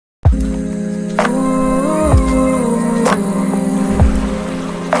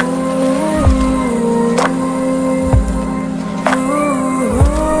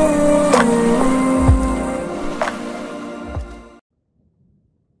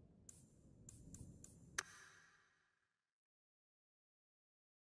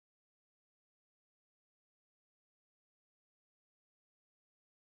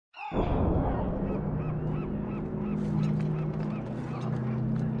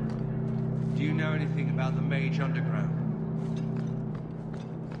know anything about the Mage Underground?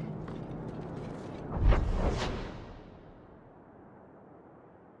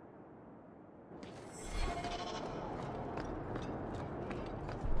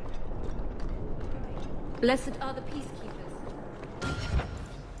 Blessed are the peacekeepers.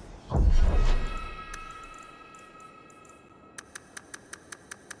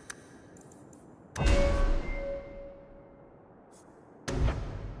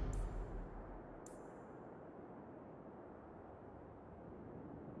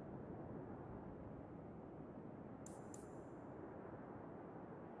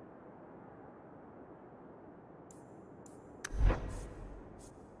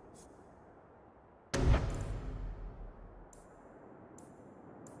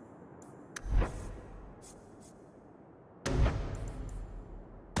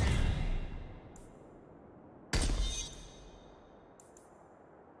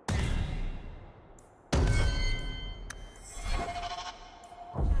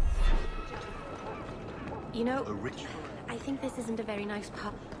 You know, I think this isn't a very nice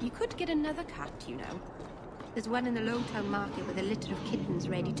pub. You could get another cat, you know. There's one in the Lowtown market with a litter of kittens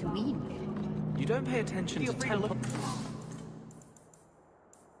ready to wean. You don't pay attention to Templars.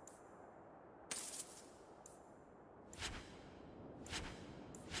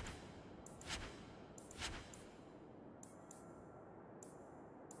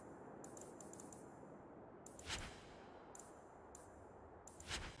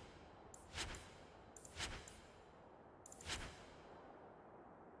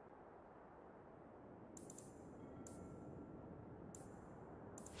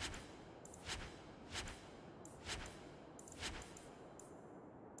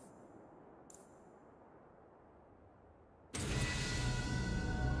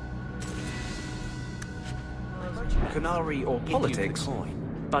 Qunari or politics,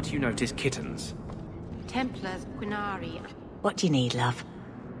 but you notice kittens. Templars, Qunari. What do you need, love?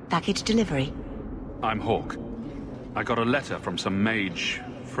 Package delivery? I'm Hawke. I got a letter from some mage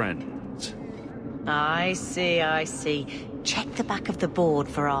friends. I see, I see. Check the back of the board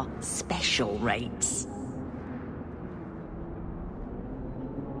for our special rates.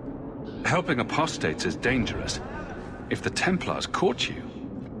 Helping apostates is dangerous. If the Templars caught you...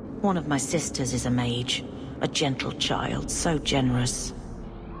 One of my sisters is a mage. A gentle child, so generous.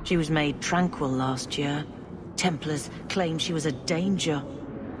 She was made tranquil last year. Templars claimed she was a danger.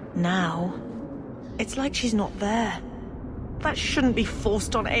 Now, it's like she's not there. That shouldn't be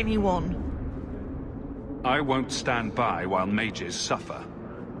forced on anyone. I won't stand by while mages suffer.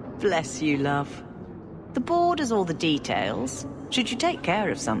 Bless you, love. The board has all the details. Should you take care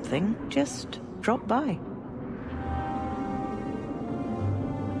of something, just drop by.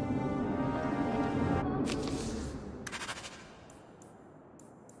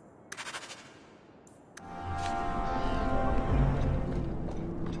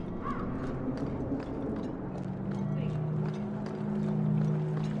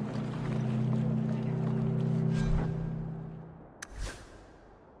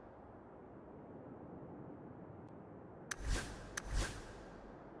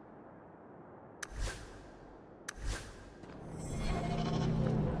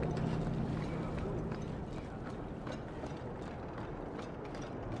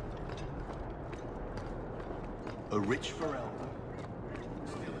 A rich Pharrell.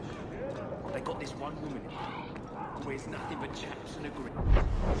 They got this one woman who wears nothing but chaps and a grin.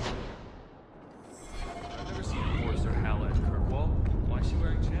 I've never seen a Forrester Halla at Kirkwall. Why is she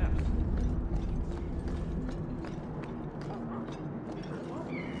wearing chaps?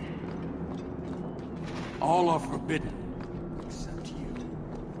 All are forbidden, except you.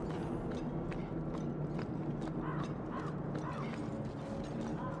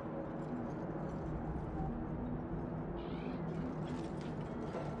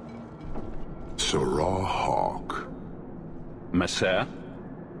 Sirrah Hawke. Messer?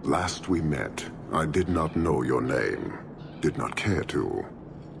 Last we met, I did not know your name. Did not care to.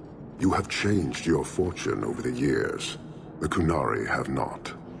 You have changed your fortune over the years. The Qunari have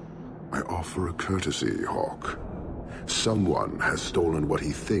not. I offer a courtesy, Hawke. Someone has stolen what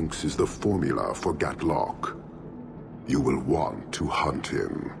he thinks is the formula for Gatlock. You will want to hunt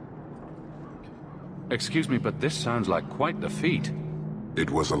him. Excuse me, but this sounds like quite the feat. It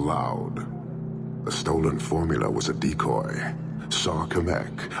was allowed. The stolen formula was a decoy.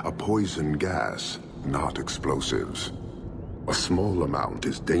 Sarkamek, a poison gas, not explosives. A small amount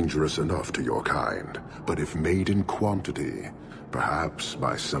is dangerous enough to your kind, but if made in quantity, perhaps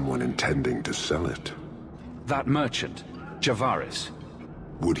by someone intending to sell it. That merchant, Javaris.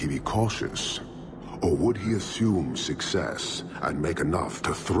 Would he be cautious? Or would he assume success and make enough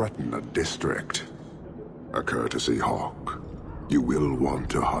to threaten a district? A courtesy, Hawke. You will want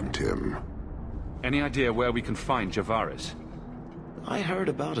to hunt him. Any idea where we can find Javaris? I heard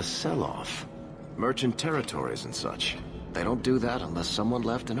about a sell-off. Merchant territories and such. They don't do that unless someone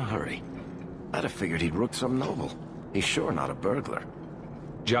left in a hurry. I'd have figured he'd rooked some noble. He's sure not a burglar.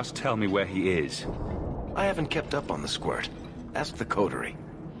 Just tell me where he is. I haven't kept up on the squirt. Ask the coterie.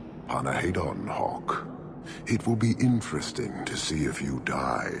 Panahedon, Hawke. It will be interesting to see if you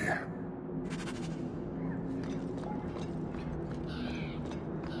die.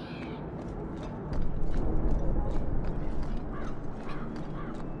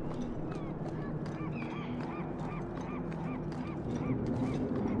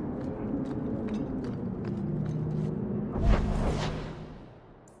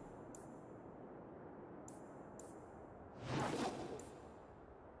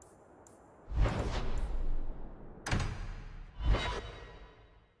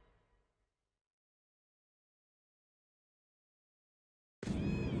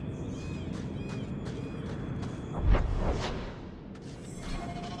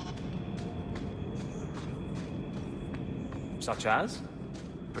 Such as?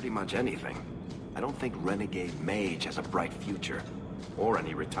 Pretty much anything. I don't think Renegade Mage has a bright future. Or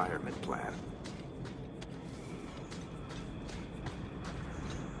any retirement plan.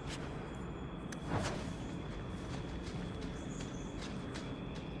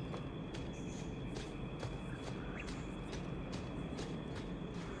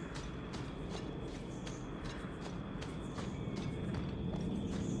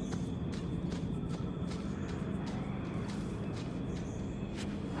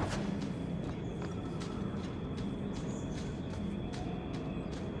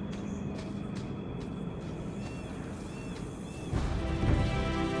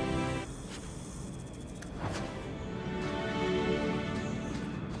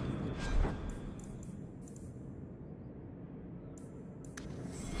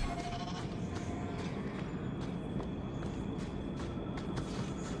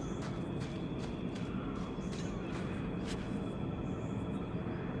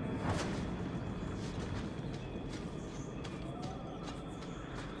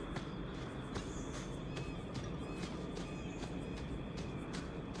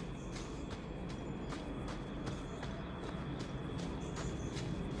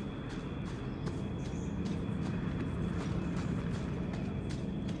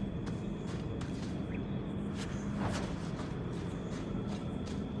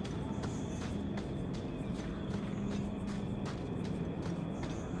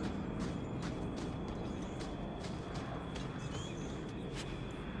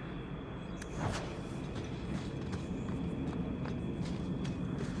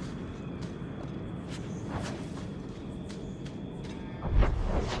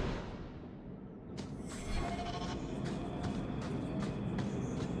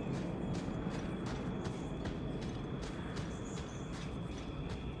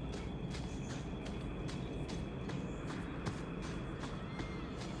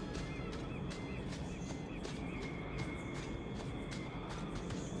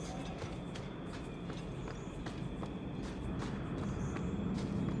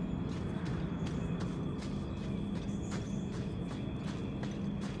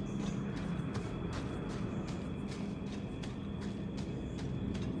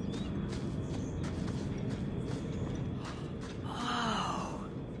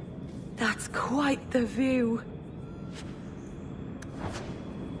 That's quite the view.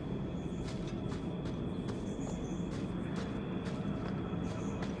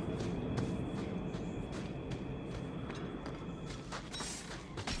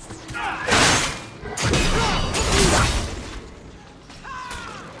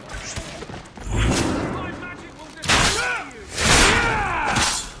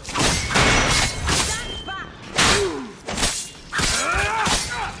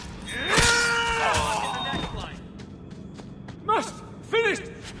 Next one.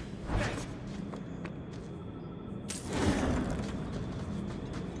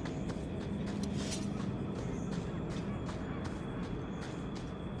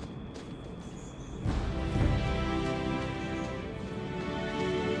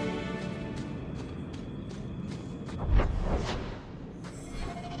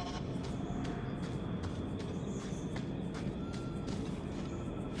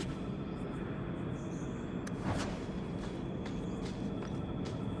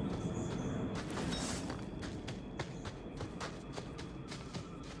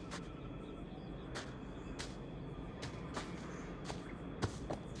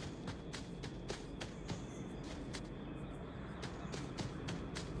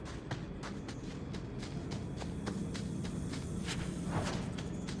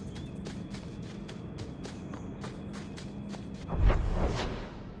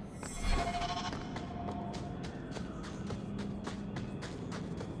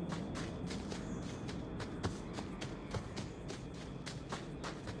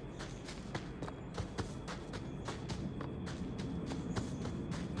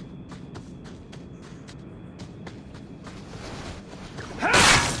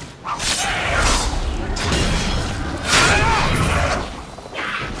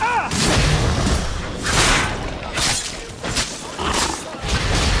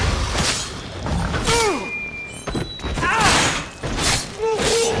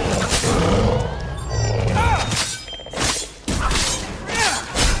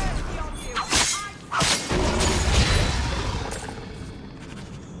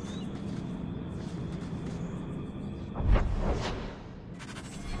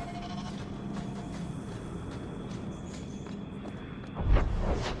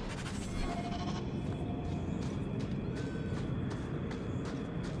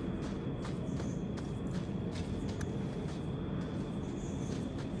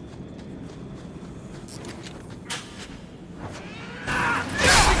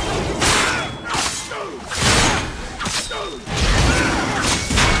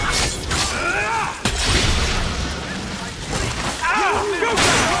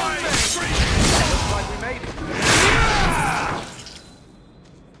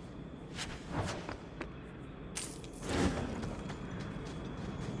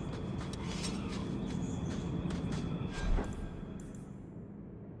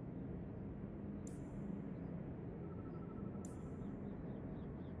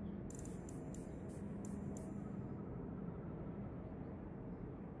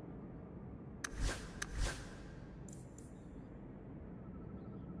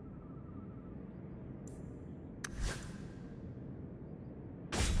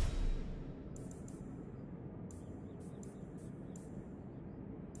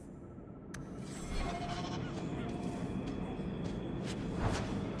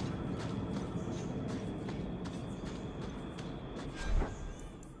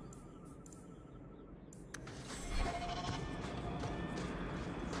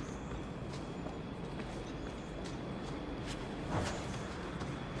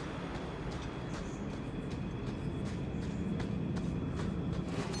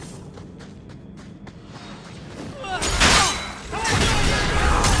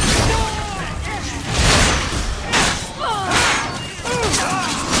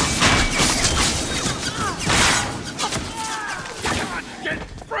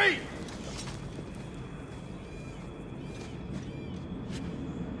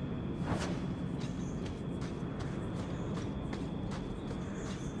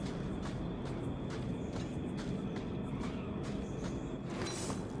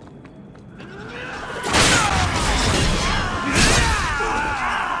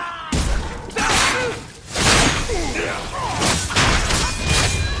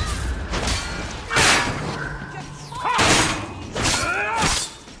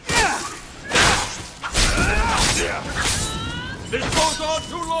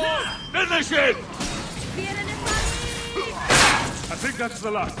 that's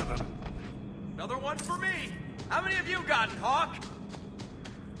the last of them. Another one for me! How many have you gotten, Hawke?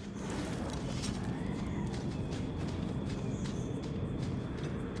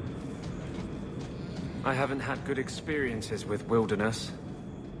 I haven't had good experiences with wilderness.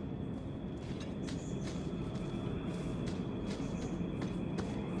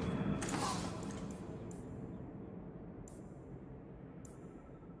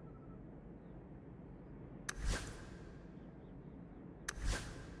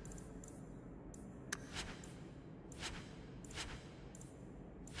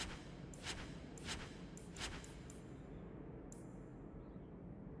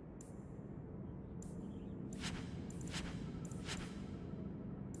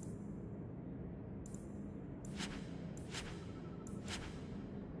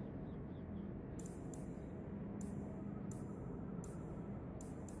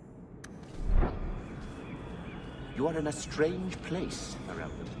 You are in a strange place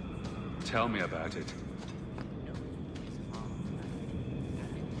around them. Tell me about it.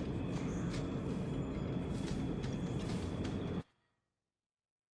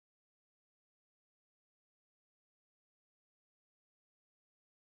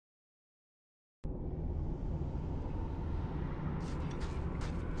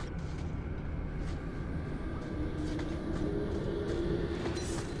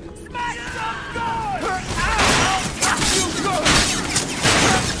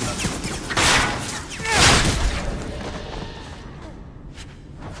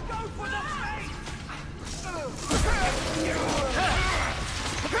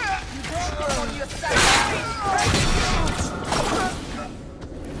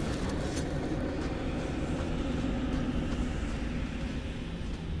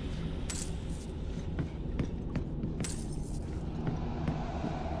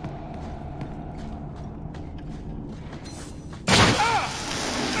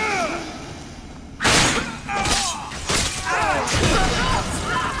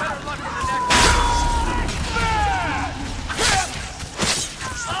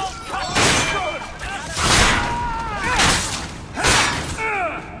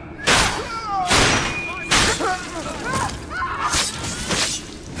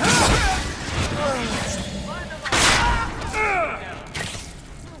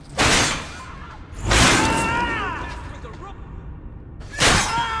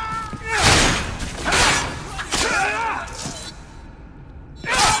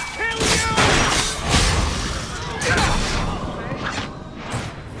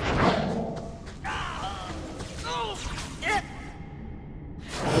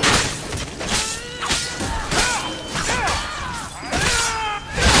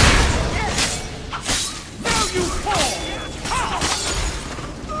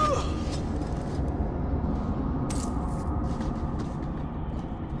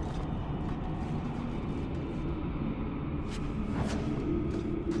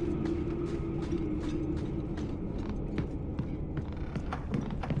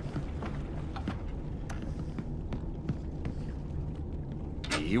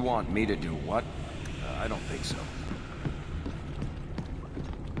 You want me to do what? I don't think so.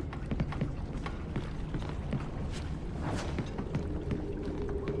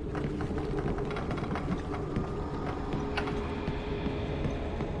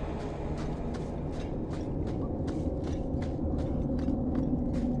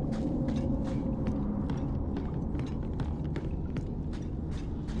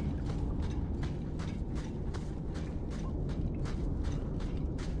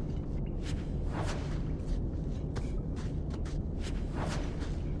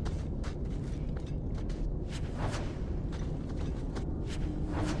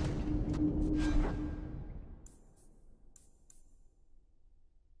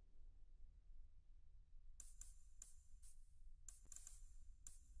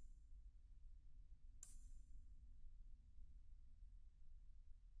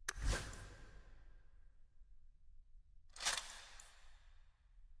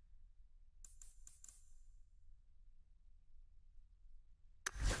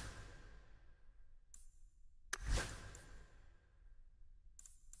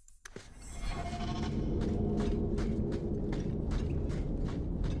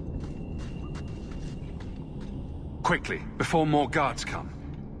 Quickly, before more guards come.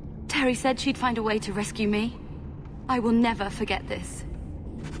 Terry said she'd find a way to rescue me. I will never forget this.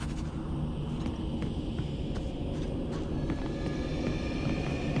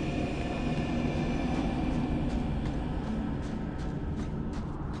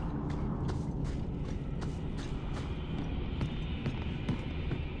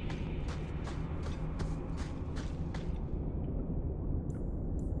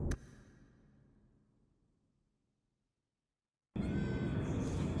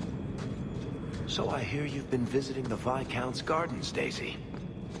 So I hear you've been visiting the Viscount's gardens, Daisy.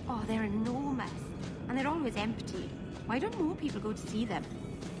 Oh, they're enormous. And they're always empty. Why don't more people go to see them?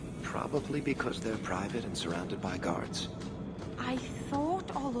 Probably because they're private and surrounded by guards. I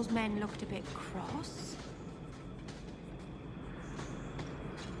thought all those men looked a bit cross.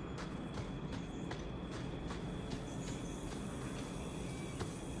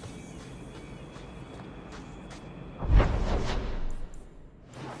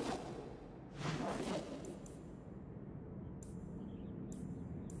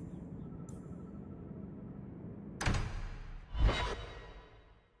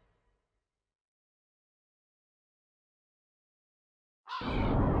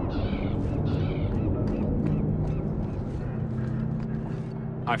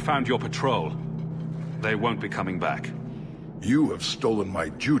 I found your patrol. They won't be coming back. You have stolen my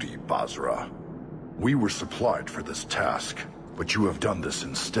duty, Basra. We were supplied for this task, but you have done this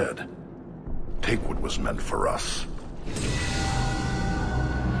instead. Take what was meant for us.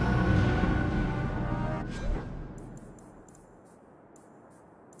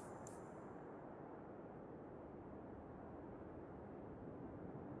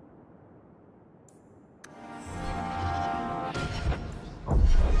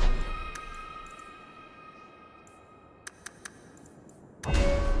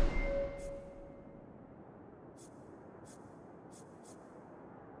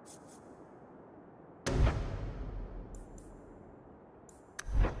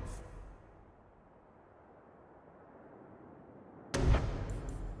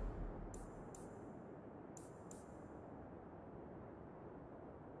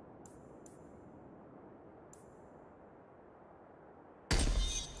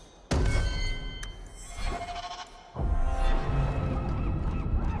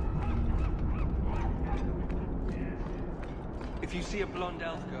 If you see a blonde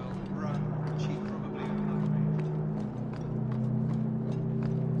elf girl, run. She's probably a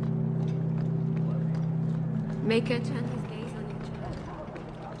Make her turn his gaze on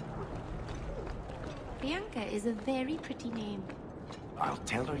you. Bianca is a very pretty name. I'll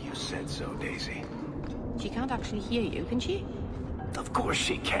tell her you said so, Daisy. She can't actually hear you, can she? Of course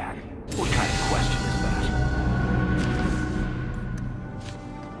she can. What kind of question is that?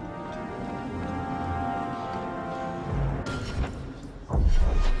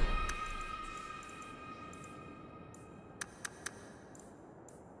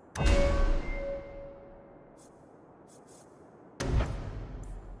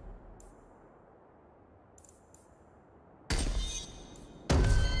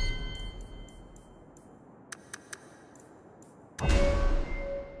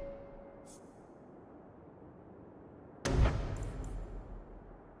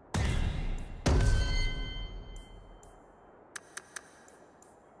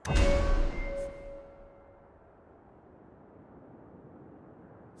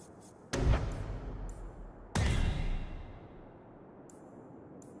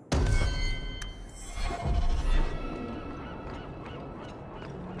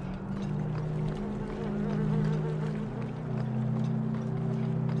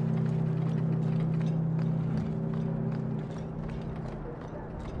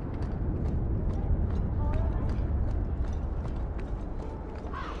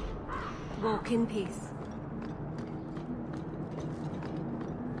 Walk in peace.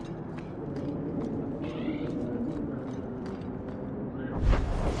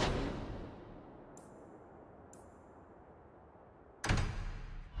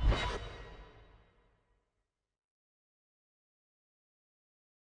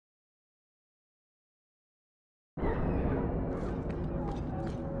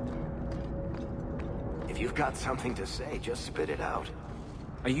 If you've got something to say, just spit it out.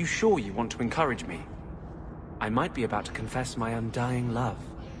 Are you sure you want to encourage me? I might be about to confess my undying love.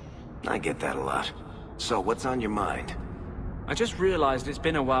 I get that a lot. So what's on your mind? I just realized it's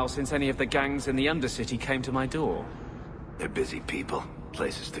been a while since any of the gangs in the Undercity came to my door. They're busy people.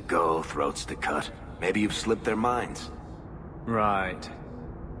 Places to go, throats to cut. Maybe you've slipped their minds. Right.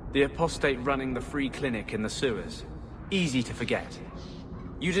 The apostate running the free clinic in the sewers. Easy to forget.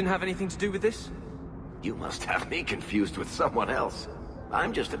 You didn't have anything to do with this? You must have me confused with someone else.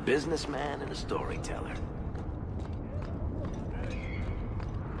 I'm just a businessman and a storyteller.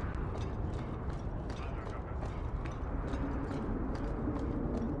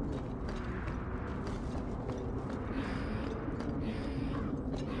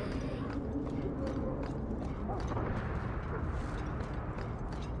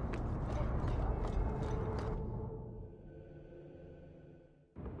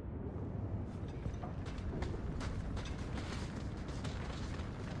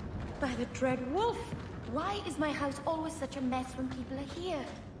 By the dread wolf! Why is my house always such a mess when people are here?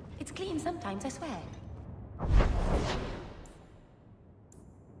 It's clean sometimes, I swear.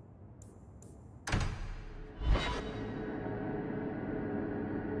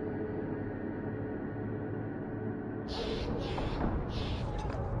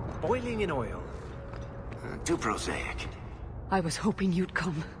 Boiling in oil. Too prosaic. I was hoping you'd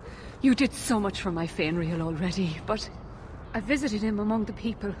come. You did so much for my Fainreal already, but... I visited him among the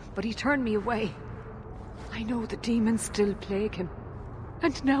people, but he turned me away. I know the demons still plague him.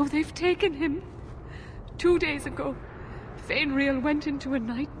 And now they've taken him. 2 days ago, Fainreal went into a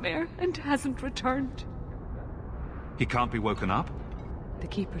nightmare and hasn't returned. He can't be woken up? The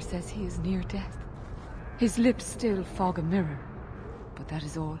Keeper says he is near death. His lips still fog a mirror, but that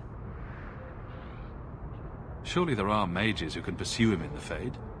is all. Surely there are mages who can pursue him in the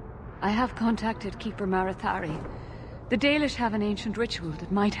Fade? I have contacted Keeper Marathari. The Dalish have an ancient ritual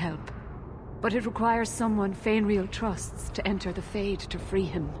that might help, but it requires someone Fainreal trusts to enter the Fade to free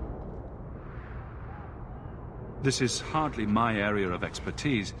him. This is hardly my area of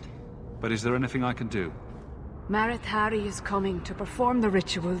expertise, but is there anything I can do? Marathari is coming to perform the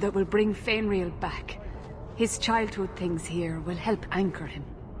ritual that will bring Fainreal back. His childhood things here will help anchor him.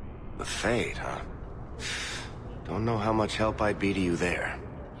 The Fade, huh? Don't know how much help I'd be to you there.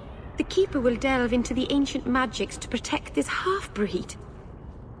 The Keeper will delve into the ancient magics to protect this half-breed.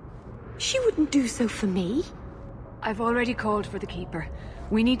 She wouldn't do so for me. I've already called for the Keeper.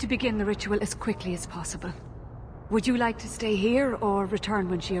 We need to begin the ritual as quickly as possible. Would you like to stay here or return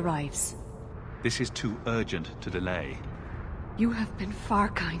when she arrives? This is too urgent to delay. You have been far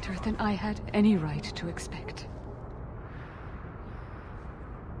kinder than I had any right to expect.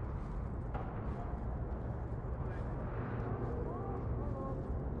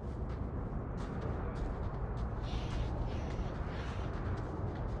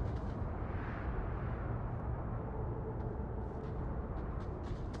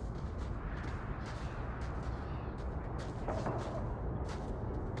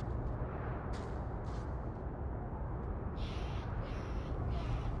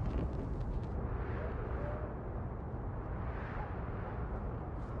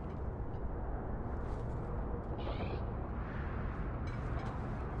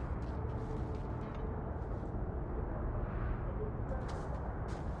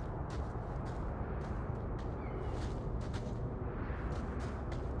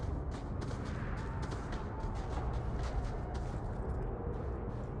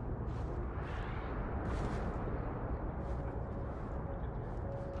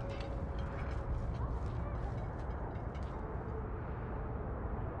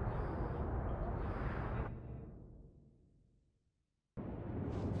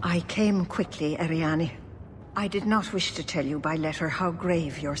 I came quickly, Ariane. I did not wish to tell you by letter how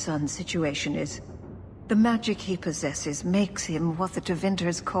grave your son's situation is. The magic he possesses makes him what the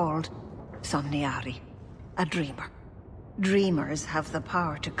Tevinters called Somniari, a dreamer. Dreamers have the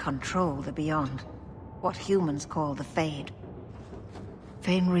power to control the beyond, what humans call the Fade.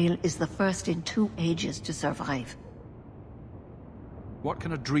 Fainreal is the first in 2 ages to survive. What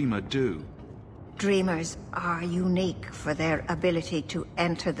can a dreamer do? Dreamers are unique for their ability to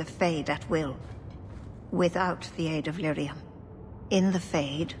enter the Fade at will, without the aid of lyrium. In the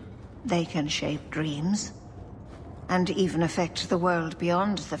Fade, they can shape dreams, and even affect the world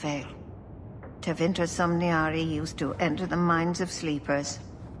beyond the Veil. Tevinter Somniari used to enter the minds of sleepers,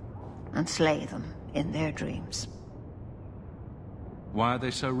 and slay them in their dreams. Why are they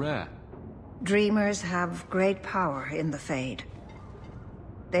so rare? Dreamers have great power in the Fade.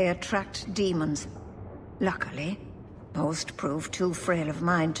 They attract demons. Luckily, most prove too frail of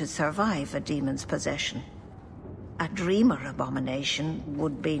mind to survive a demon's possession. A dreamer abomination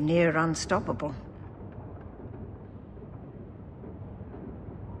would be near unstoppable.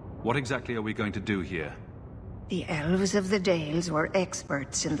 What exactly are we going to do here? The elves of the Dales were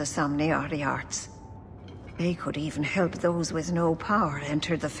experts in the Somniari arts. They could even help those with no power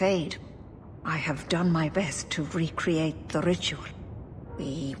enter the Fade. I have done my best to recreate the ritual.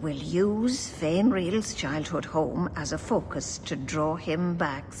 We will use Fainreal's childhood home as a focus to draw him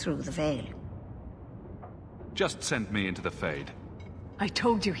back through the Veil. Just send me into the Fade. I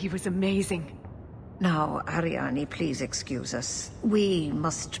told you he was amazing. Now, Ariane, please excuse us. We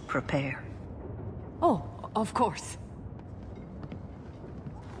must prepare. Oh, of course.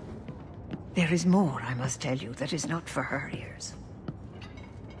 There is more I must tell you that is not for her ears.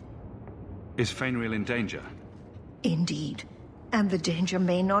 Is Fainreal in danger? Indeed. And the danger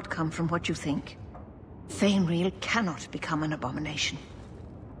may not come from what you think. Fainreal cannot become an abomination.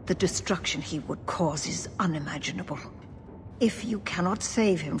 The destruction he would cause is unimaginable. If you cannot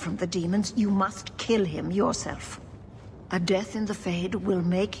save him from the demons, you must kill him yourself. A death in the Fade will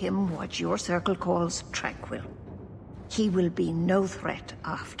make him what your circle calls tranquil. He will be no threat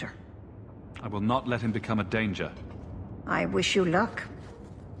after. I will not let him become a danger. I wish you luck.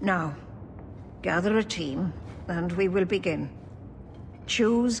 Now, gather a team, and we will begin.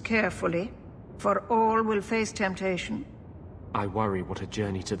 Choose carefully, for all will face temptation. I worry what a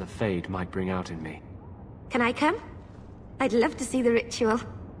journey to the Fade might bring out in me. Can I come? I'd love to see the ritual.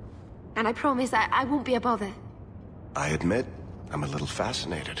 And I promise I won't be a bother. I admit, I'm a little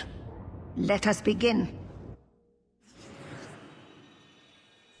fascinated. Let us begin.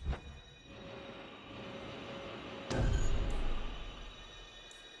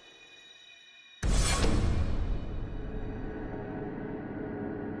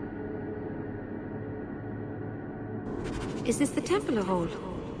 Is this the Temple of All?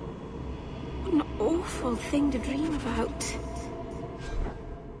 What an awful thing to dream about.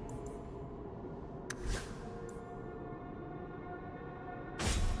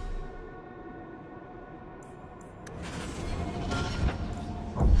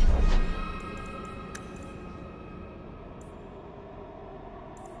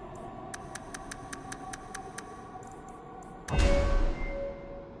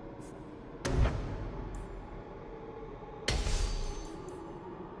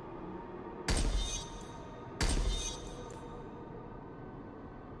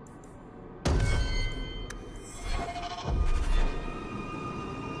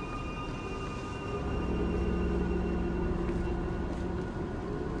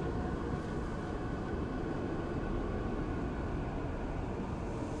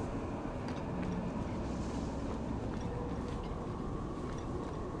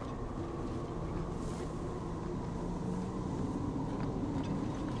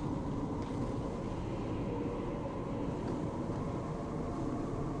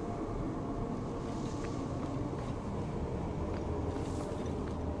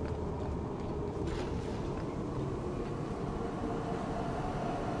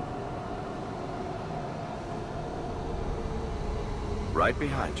 Right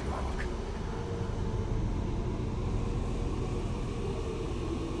behind you, Hawke.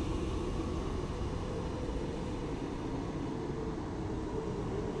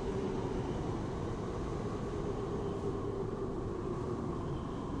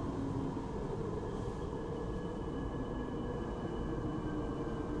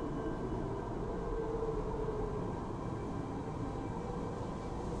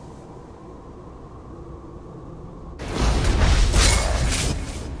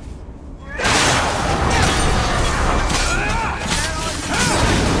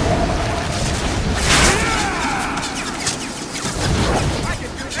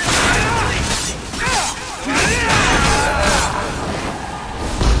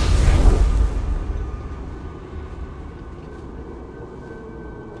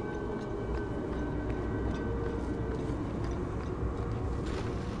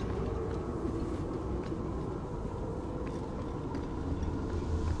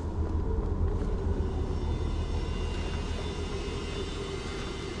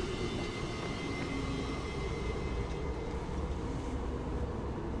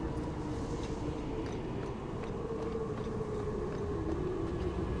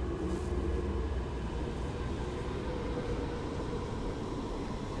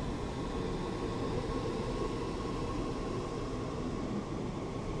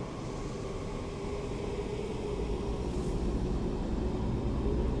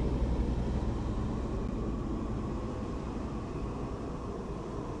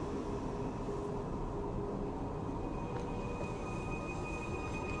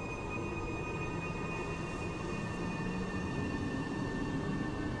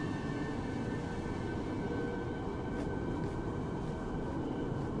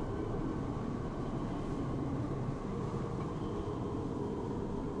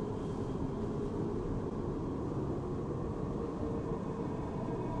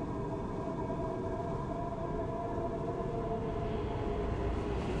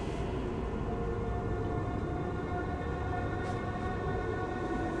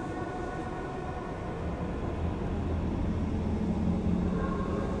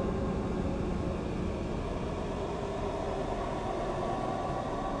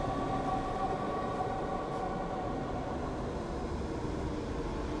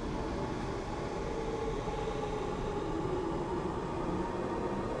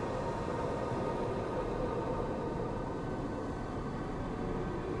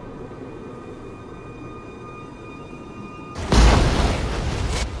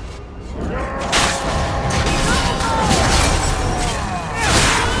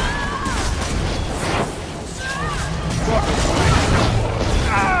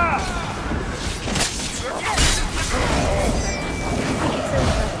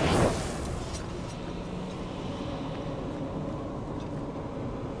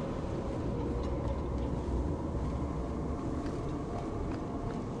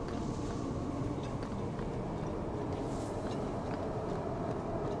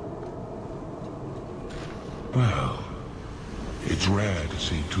 Well, it's rare to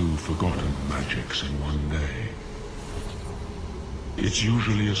see two forgotten magics in one day. It's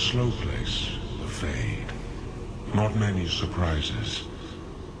usually a slow place, a fade. Not many surprises.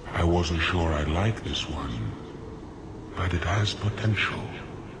 I wasn't sure I'd like this one, but it has potential.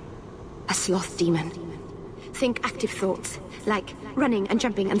 A sloth demon. Think active thoughts, like running and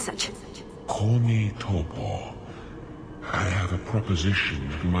jumping and such. Call me Topo. I have a proposition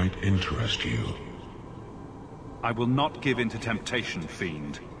that might interest you. I will not give in to temptation,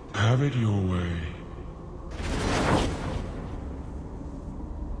 fiend. Have it your way.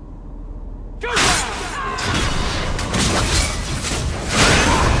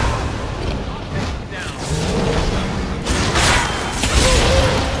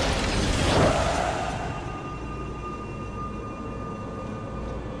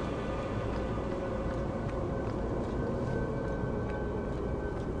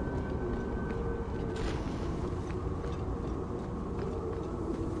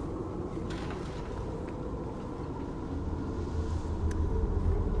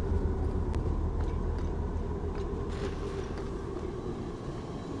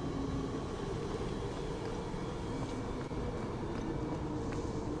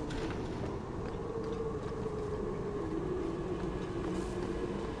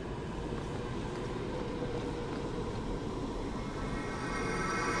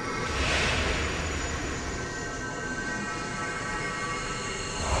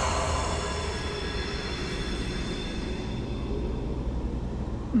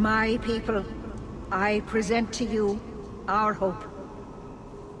 My people, I present to you our hope.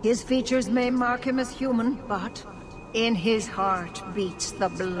 His features may mark him as human, but in his heart beats the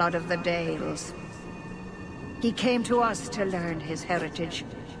blood of the Dales. He came to us to learn his heritage,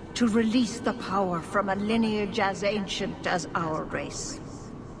 to release the power from a lineage as ancient as our race.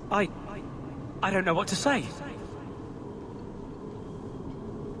 I don't know what to say.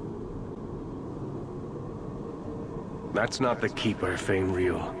 That's not the Keeper,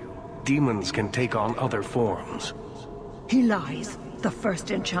 Fainreal. Demons can take on other forms. He lies. The first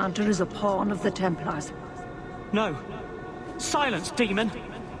enchanter is a pawn of the Templars. No. Silence, demon!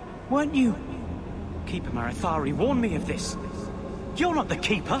 Weren't you... Keeper Marithari warned me of this. You're not the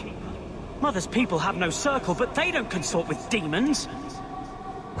Keeper. Mother's people have no circle, but they don't consort with demons.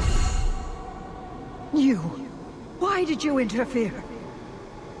 You... Why did you interfere?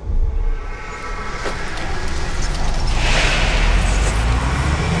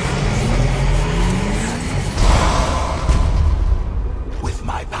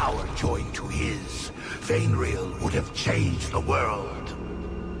 Joined to his, Fainreal would have changed the world.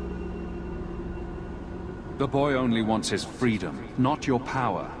 The boy only wants his freedom, not your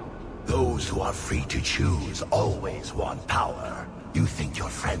power. Those who are free to choose always want power. You think your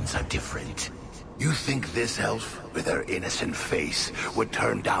friends are different? You think this elf, with her innocent face, would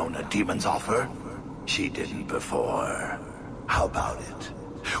turn down a demon's offer? She didn't before. How about it?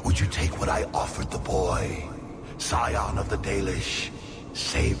 Would you take what I offered the boy? Scion of the Dalish?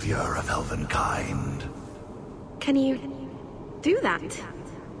 Savior of elvenkind. Can you do that?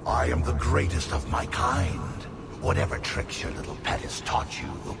 I am the greatest of my kind. Whatever tricks your little pet has taught you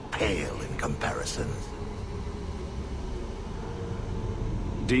will pale in comparison.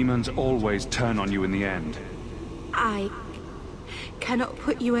 Demons always turn on you in the end. I cannot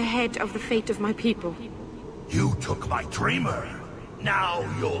put you ahead of the fate of my people. You took my dreamer. Now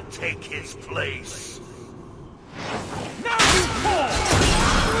you'll take his place. Now you fall!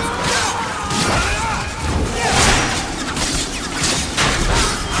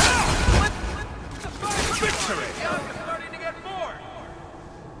 Victory! I'm starting to get bored!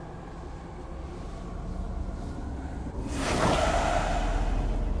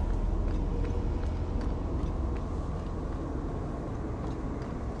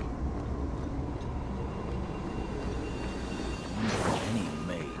 Any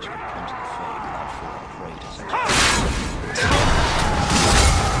mage could come to the Fae without falling prey to such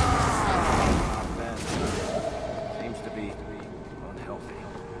seems to be unhealthy.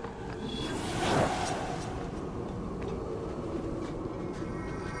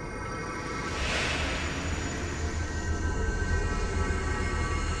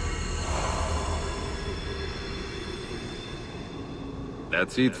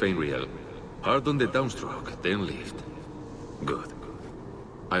 That's it, Fainreal. Hard on the downstroke, then lift. Good.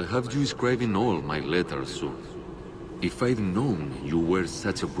 I'll have you scribing all my letters soon. If I'd known you were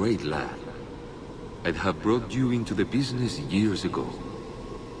such a brave lad, I'd have brought you into the business years ago.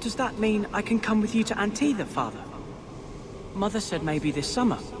 Does that mean I can come with you to Antitha, Father? Mother said maybe this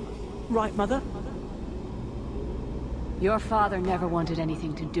summer. Right, Mother? Your father never wanted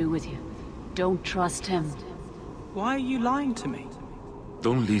anything to do with you. Don't trust him. Why are you lying to me?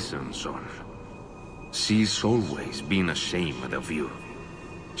 Don't listen, son. She's always been ashamed of you.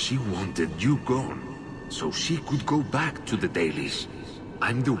 She wanted you gone, so she could go back to the dailies.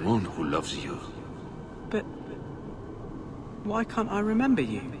 I'm the one who loves you. But... why can't I remember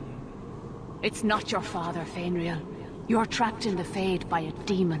you? It's not your father, Fainriel. You're trapped in the Fade by a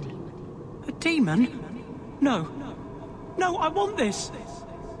demon. A demon? No. No, I want this!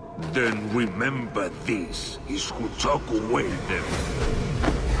 Then remember this is who took away them.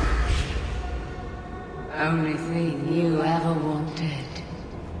 Only thing you ever wanted.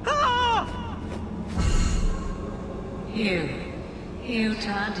 Ah! You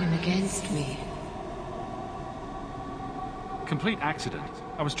turned him against me. Complete accident.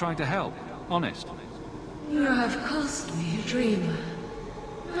 I was trying to help. Honest. You have cost me a dreamer.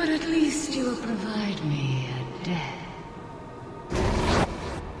 But at least you will provide me a death.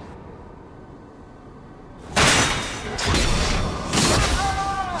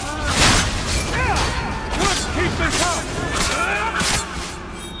 Let's keep this up!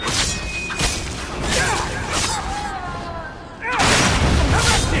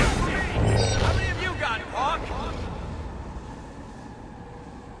 How many of you got, Hawke?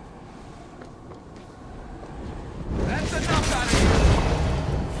 That's enough out of you!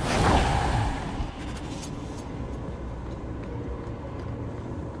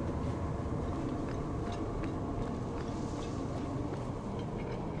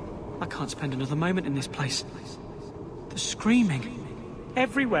 I can't spend another moment in this place. The screaming.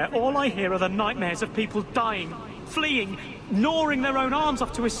 Everywhere, all I hear are the nightmares of people dying, fleeing, gnawing their own arms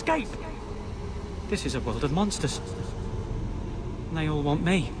off to escape. This is a world of monsters. And they all want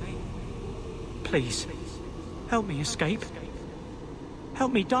me. Please, help me escape.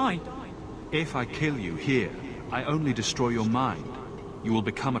 Help me die. If I kill you here, I only destroy your mind. You will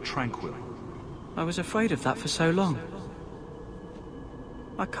become a tranquil. I was afraid of that for so long.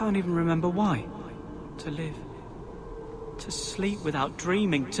 I can't even remember why. To live. To sleep without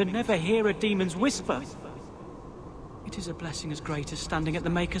dreaming. To never hear a demon's whisper. It is a blessing as great as standing at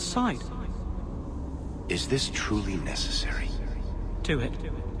the Maker's side. Is this truly necessary? Do it.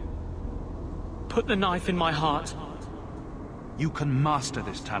 Put the knife in my heart. You can master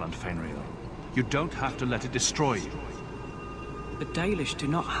this talent, Fainriel. You don't have to let it destroy you. The Dalish do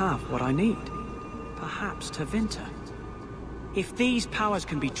not have what I need. Perhaps Tevinter. If these powers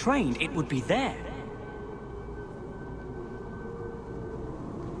can be trained, it would be there.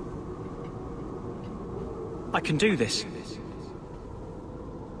 I can do this.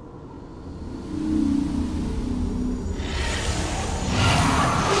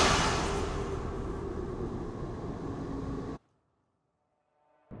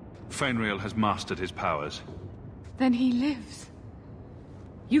 Fainriel has mastered his powers. Then he lives.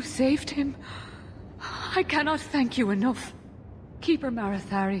 You saved him. I cannot thank you enough. Keeper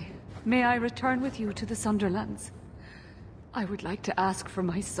Marathari, may I return with you to the Sunderlands? I would like to ask for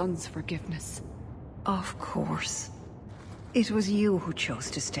my son's forgiveness. Of course. It was you who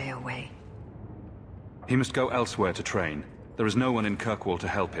chose to stay away. He must go elsewhere to train. There is no one in Kirkwall to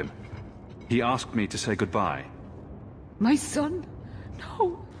help him. He asked me to say goodbye. My son?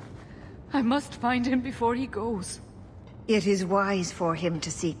 No. I must find him before he goes. It is wise for him to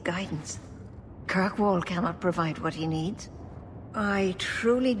seek guidance. Kirkwall cannot provide what he needs. I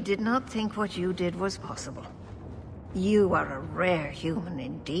truly did not think what you did was possible. You are a rare human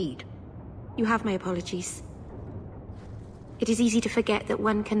indeed. You have my apologies. It is easy to forget that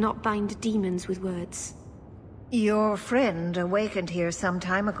one cannot bind demons with words. Your friend awakened here some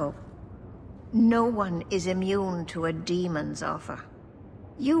time ago. No one is immune to a demon's offer.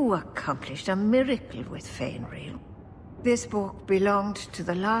 You accomplished a miracle with Fainriel. This book belonged to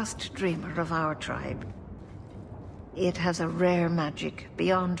the last dreamer of our tribe. It has a rare magic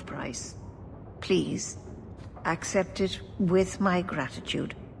beyond price. Please, accept it with my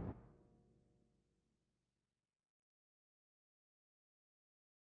gratitude.